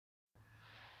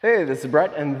Hey, this is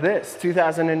Brett, and this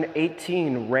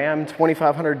 2018 Ram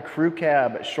 2500 Crew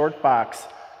Cab Shortbox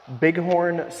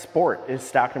Bighorn Sport is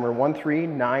stock number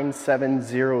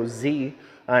 13970Z.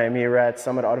 I am here at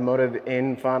Summit Automotive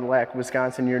in Fond du Lac,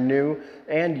 Wisconsin, your new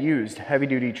and used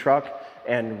heavy-duty truck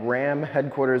and Ram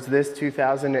headquarters. This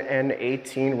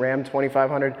 2018 Ram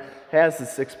 2500 has the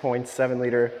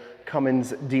 6.7-liter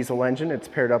Cummins diesel engine. It's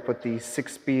paired up with the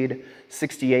 6-speed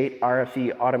 68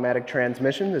 RFE automatic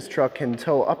transmission. This truck can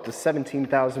tow up to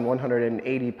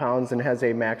 17,180 pounds and has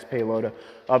a max payload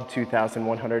of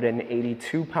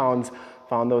 2,182 pounds.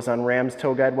 Found those on Ram's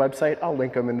Tow Guide website. I'll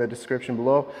link them in the description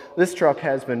below. This truck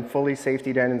has been fully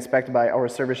safetied and inspected by our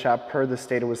service shop per the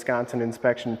state of Wisconsin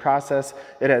inspection process.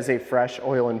 It has a fresh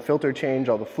oil and filter change.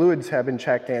 All the fluids have been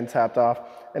checked and topped off,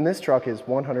 and this truck is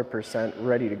 100%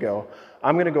 ready to go.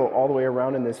 I'm gonna go all the way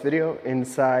around in this video,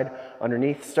 inside,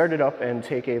 underneath, start it up and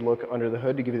take a look under the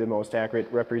hood to give you the most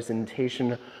accurate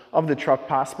representation of the truck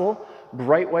possible.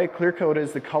 Bright white clear coat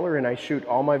is the color, and I shoot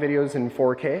all my videos in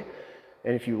 4K.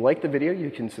 And if you like the video,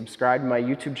 you can subscribe to my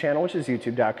YouTube channel, which is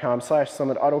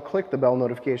youtube.com/SummitAuto. Click the bell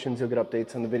notifications. You'll get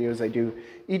updates on the videos I do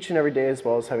each and every day, as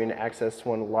well as having access to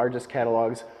one of the largest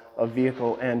catalogs of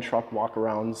vehicle and truck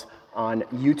walkarounds on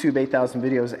YouTube, 8,000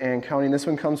 videos and counting. This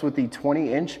one comes with the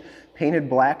 20-inch painted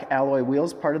black alloy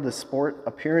wheels, part of the Sport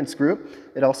Appearance group.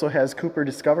 It also has Cooper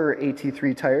Discover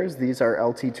AT3 tires. These are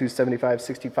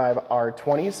LT275/65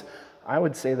 R20s. I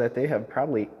would say that they have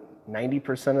probably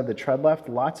 90% of the tread left,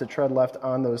 lots of tread left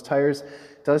on those tires.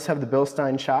 It does have the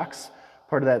Bilstein shocks.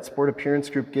 Part of that Sport Appearance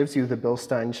group gives you the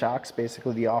Bilstein shocks,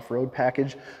 basically the off-road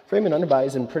package. Frame and underbody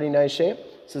is in pretty nice shape.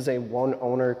 This is a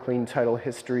one-owner, clean title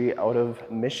history out of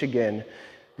Michigan.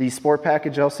 The Sport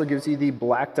package also gives you the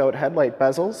blacked out headlight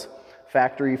bezels,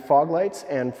 factory fog lights,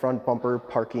 and front bumper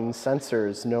parking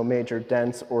sensors. No major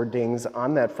dents or dings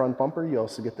on that front bumper. You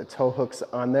also get the tow hooks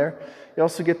on there. You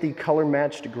also get the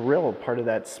color-matched grille, part of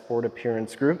that Sport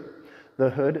Appearance group.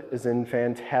 The hood is in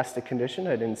fantastic condition.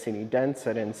 I didn't see any dents,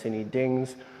 I didn't see any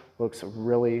dings. Looks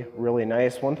really, really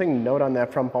nice. One thing to note on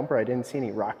that front bumper, I didn't see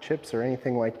any rock chips or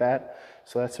anything like that.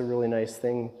 So that's a really nice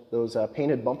thing. Those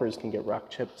painted bumpers can get rock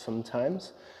chipped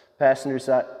sometimes. Passenger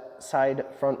side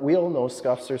front wheel, no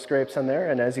scuffs or scrapes on there.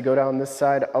 And as you go down this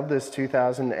side of this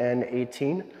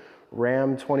 2018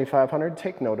 Ram 2500,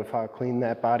 take note of how clean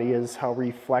that body is, how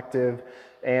reflective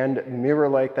and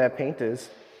mirror-like that paint is.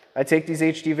 I take these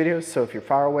HD videos, so if you're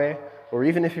far away, or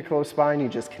even if you're close by and you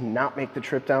just cannot make the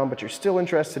trip down, but you're still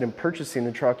interested in purchasing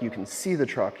the truck, you can see the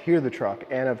truck, hear the truck,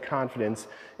 and have confidence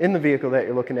in the vehicle that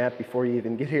you're looking at before you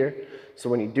even get here. So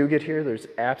when you do get here, there's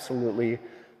absolutely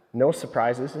no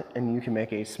surprises, and you can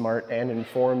make a smart and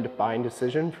informed buying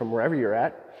decision from wherever you're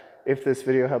at. If this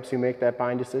video helps you make that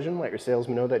buying decision, let your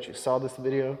salesman know that you saw this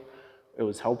video, it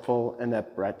was helpful, and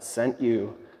that Brett sent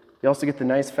you. You also get the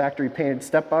nice factory painted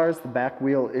step bars. The back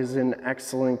wheel is in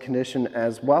excellent condition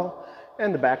as well,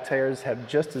 and the back tires have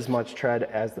just as much tread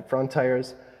as the front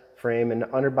tires. Frame and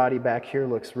underbody back here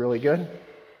looks really good.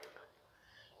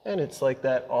 And it's like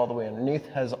that all the way underneath.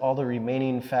 Has all the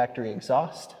remaining factory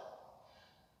exhaust.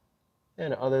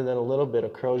 And other than a little bit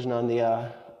of corrosion on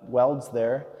the welds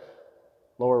there,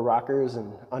 lower rockers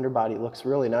and underbody looks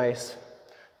really nice.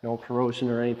 No corrosion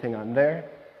or anything on there.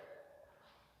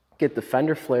 Get the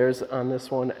fender flares on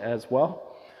this one as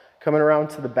well. Coming around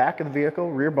to the back of the vehicle,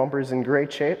 rear bumper is in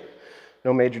great shape.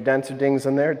 No major dents or dings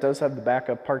in there. It does have the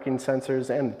backup parking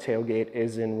sensors, and the tailgate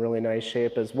is in really nice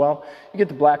shape as well. You get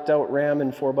the blacked out Ram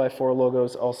and 4x4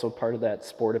 logos, also part of that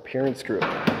Sport Appearance group.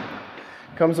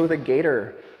 Comes with a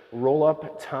Gator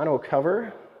roll-up tonneau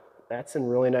cover. That's in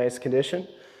really nice condition.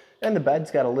 And the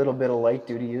bed's got a little bit of light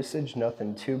duty usage,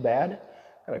 nothing too bad.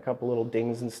 Got a couple little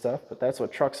dings and stuff, but that's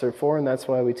what trucks are for, and that's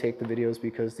why we take the videos,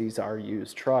 because these are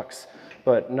used trucks.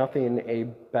 But nothing a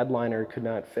bed liner could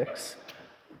not fix.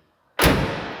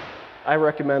 I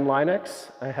recommend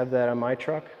Line-X. I have that on my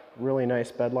truck. Really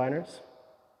nice bed liners.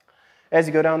 As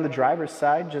you go down the driver's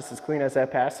side, just as clean as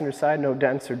that passenger side. No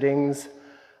dents or dings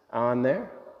on there.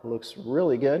 Looks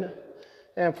really good.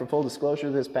 And for full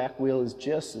disclosure, this back wheel is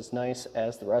just as nice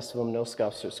as the rest of them. No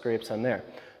scuffs or scrapes on there.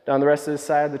 Down the rest of this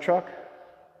side of the truck,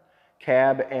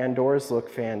 cab and doors look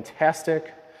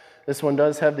fantastic. This one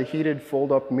does have the heated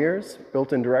fold-up mirrors,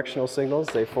 built-in directional signals.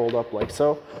 They fold up like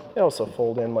so. They also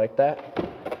fold in like that.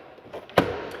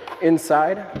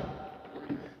 Inside,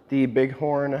 the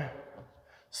Bighorn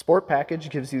Sport package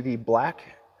gives you the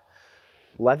black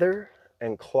leather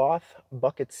and cloth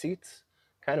bucket seats,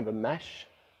 kind of a mesh.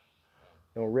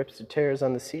 No rips or tears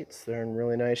on the seats. They're in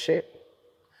really nice shape.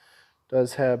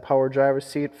 Does have power driver's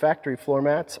seat, factory floor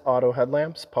mats, auto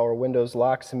headlamps, power windows,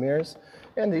 locks, and mirrors,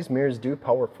 And these mirrors do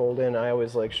power fold in. I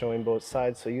always like showing both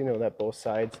sides so you know that both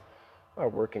sides are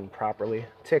working properly.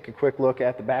 Take a quick look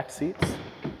at the back seats.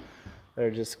 They're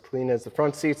just clean as the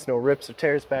front seats, no rips or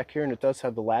tears back here, and it does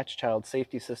have the Latch child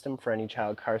safety system for any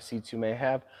child car seats you may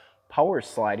have. Power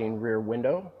sliding rear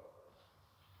window.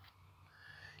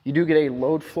 You do get a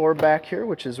load floor back here,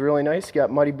 which is really nice. You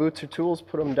got muddy boots or tools,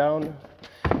 put them down.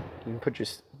 You can put your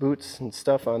boots and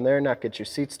stuff on there, not get your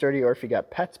seats dirty, or if you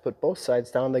got pets, put both sides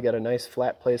down. They got a nice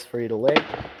flat place for you to lay,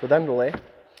 for them to lay,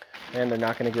 and they're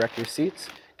not going to wreck your seats.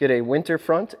 Get a winter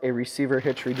front, a receiver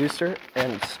hitch reducer,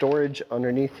 and storage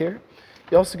underneath here.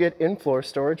 You also get in-floor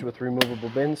storage with removable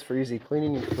bins for easy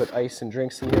cleaning. You can put ice and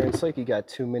drinks in here. It's like you got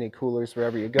 2 mini coolers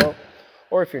wherever you go.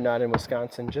 Or if you're not in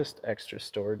Wisconsin, just extra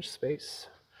storage space.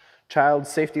 Child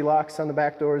safety locks on the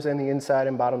back doors, and the inside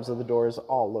and bottoms of the doors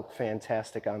all look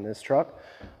fantastic on this truck.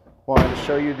 Wanted to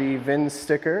show you the VIN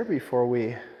sticker before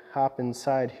we hop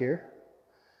inside here.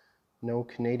 No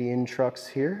Canadian trucks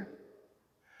here,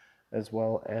 as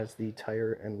well as the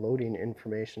tire and loading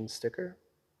information sticker.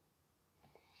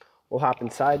 We'll hop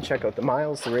inside, check out the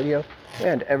miles, the radio,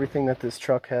 and everything that this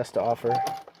truck has to offer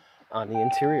on the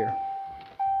interior.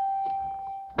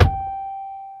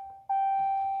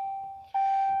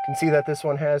 You can see that this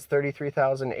one has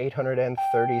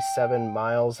 33,837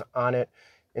 miles on it.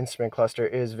 Instrument cluster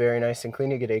is very nice and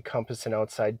clean. You get a compass and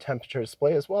outside temperature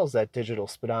display, as well as that digital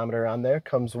speedometer on there.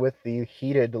 Comes with the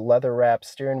heated leather wrap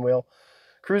steering wheel.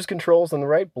 Cruise controls on the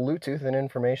right, Bluetooth and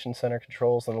information center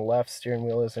controls on the left. Steering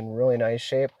wheel is in really nice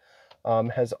shape.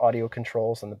 Has audio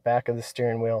controls on the back of the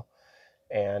steering wheel,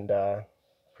 and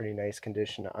pretty nice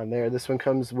condition on there. This one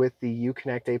comes with the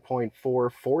Uconnect 8.4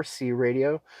 4C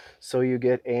radio, so you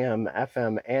get AM,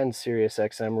 FM, and Sirius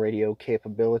XM radio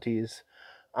capabilities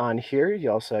on here.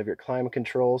 You also have your climate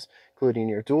controls, including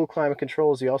your dual climate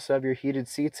controls. You also have your heated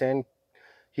seats and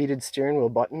heated steering wheel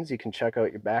buttons. You can check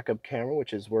out your backup camera,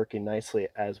 which is working nicely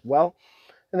as well.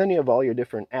 And then you have all your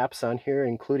different apps on here,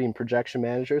 including Projection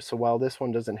Manager. So while this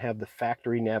one doesn't have the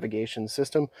factory navigation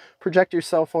system, project your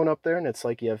cell phone up there and it's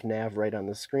like you have nav right on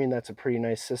the screen. That's a pretty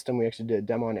nice system. We actually did a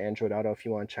demo on Android Auto if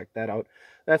you want to check that out.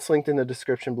 That's linked in the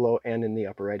description below and in the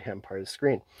upper right hand part of the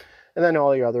screen. And then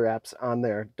all your other apps on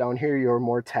there. Down here, your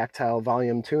more tactile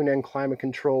volume tune and climate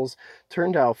controls,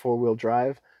 turn dial 4-wheel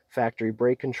drive, factory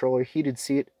brake controller, heated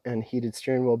seat and heated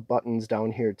steering wheel buttons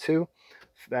down here too.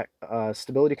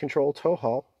 Stability control, tow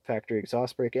haul, factory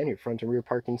exhaust brake, and your front and rear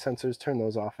parking sensors. Turn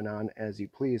those off and on as you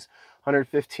please.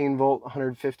 115 volt,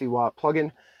 150 watt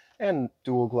plug-in, and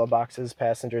dual glove boxes.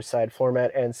 Passenger side floor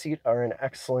mat and seat are in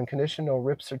excellent condition. No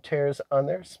rips or tears on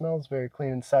there. Smells very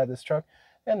clean inside this truck,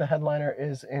 and the headliner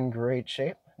is in great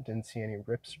shape. Didn't see any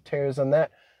rips or tears on that.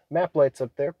 Map lights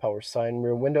up there, power sign,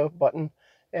 rear window button,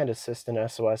 and assist and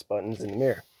SOS buttons in the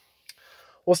mirror.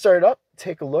 We'll start it up,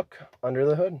 take a look under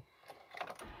the hood.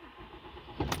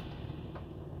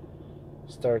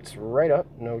 Starts right up,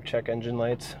 no check engine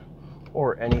lights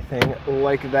or anything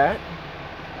like that.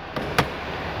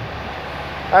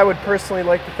 I would personally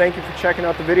like to thank you for checking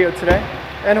out the video today,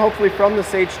 and hopefully from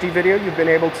this HD video you've been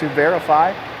able to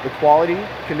verify the quality,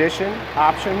 condition,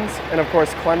 options, and of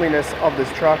course cleanliness of this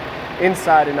truck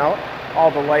inside and out.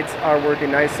 All the lights are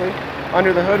working nicely.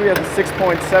 Under the hood we have the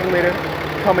 6.7 liter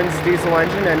Cummins diesel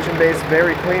engine base,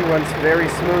 very clean, runs very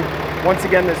smooth. Once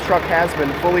again, this truck has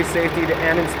been fully safetied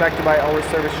and inspected by our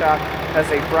service shop, has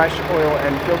a fresh oil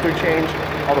and filter change.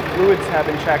 All the fluids have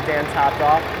been checked and topped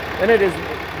off, and it is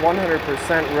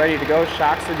 100% ready to go.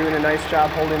 Shocks are doing a nice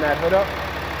job holding that hood up.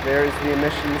 There's the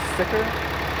emissions sticker.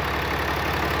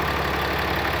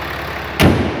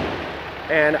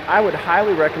 And I would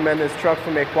highly recommend this truck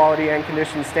from a quality and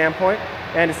condition standpoint.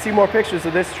 And to see more pictures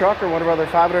of this truck or one of our other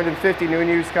 550 new and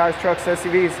used cars, trucks,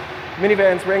 SUVs,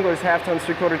 minivans, Wranglers, half tons,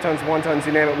 3/4 tons, 1 tons,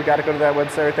 you name it, we got to go to that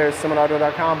website right there,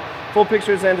 summitauto.com. Full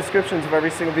pictures and descriptions of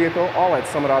every single vehicle, all at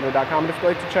summitauto.com. And if you'd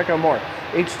like to check out more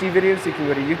HD videos, you can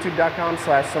go to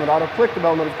youtube.com/summitauto. Click the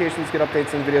bell notifications, get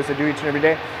updates on the videos I do each and every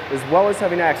day, as well as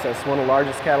having access to one of the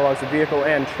largest catalogs of vehicle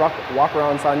and truck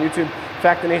walkarounds on YouTube. In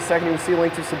fact, in a second, you'll see a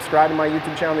link to subscribe to my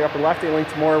YouTube channel in the upper left, a link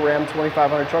to more Ram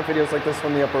 2500 truck videos like this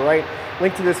one in the upper right,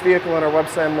 link to this vehicle on our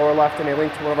website in the lower left, and a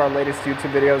link to one of our latest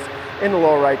YouTube videos in the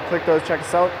lower right. Click those, check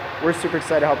us out. We're super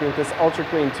excited to help you with this ultra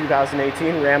clean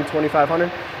 2018 Ram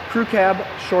 2500 Crew Cab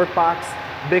Shortbox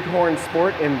Bighorn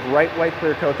Sport in bright white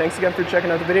clear coat. Thanks again for checking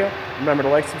out the video. Remember to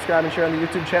like, subscribe, and share on the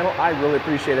YouTube channel. I really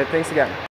appreciate it. Thanks again.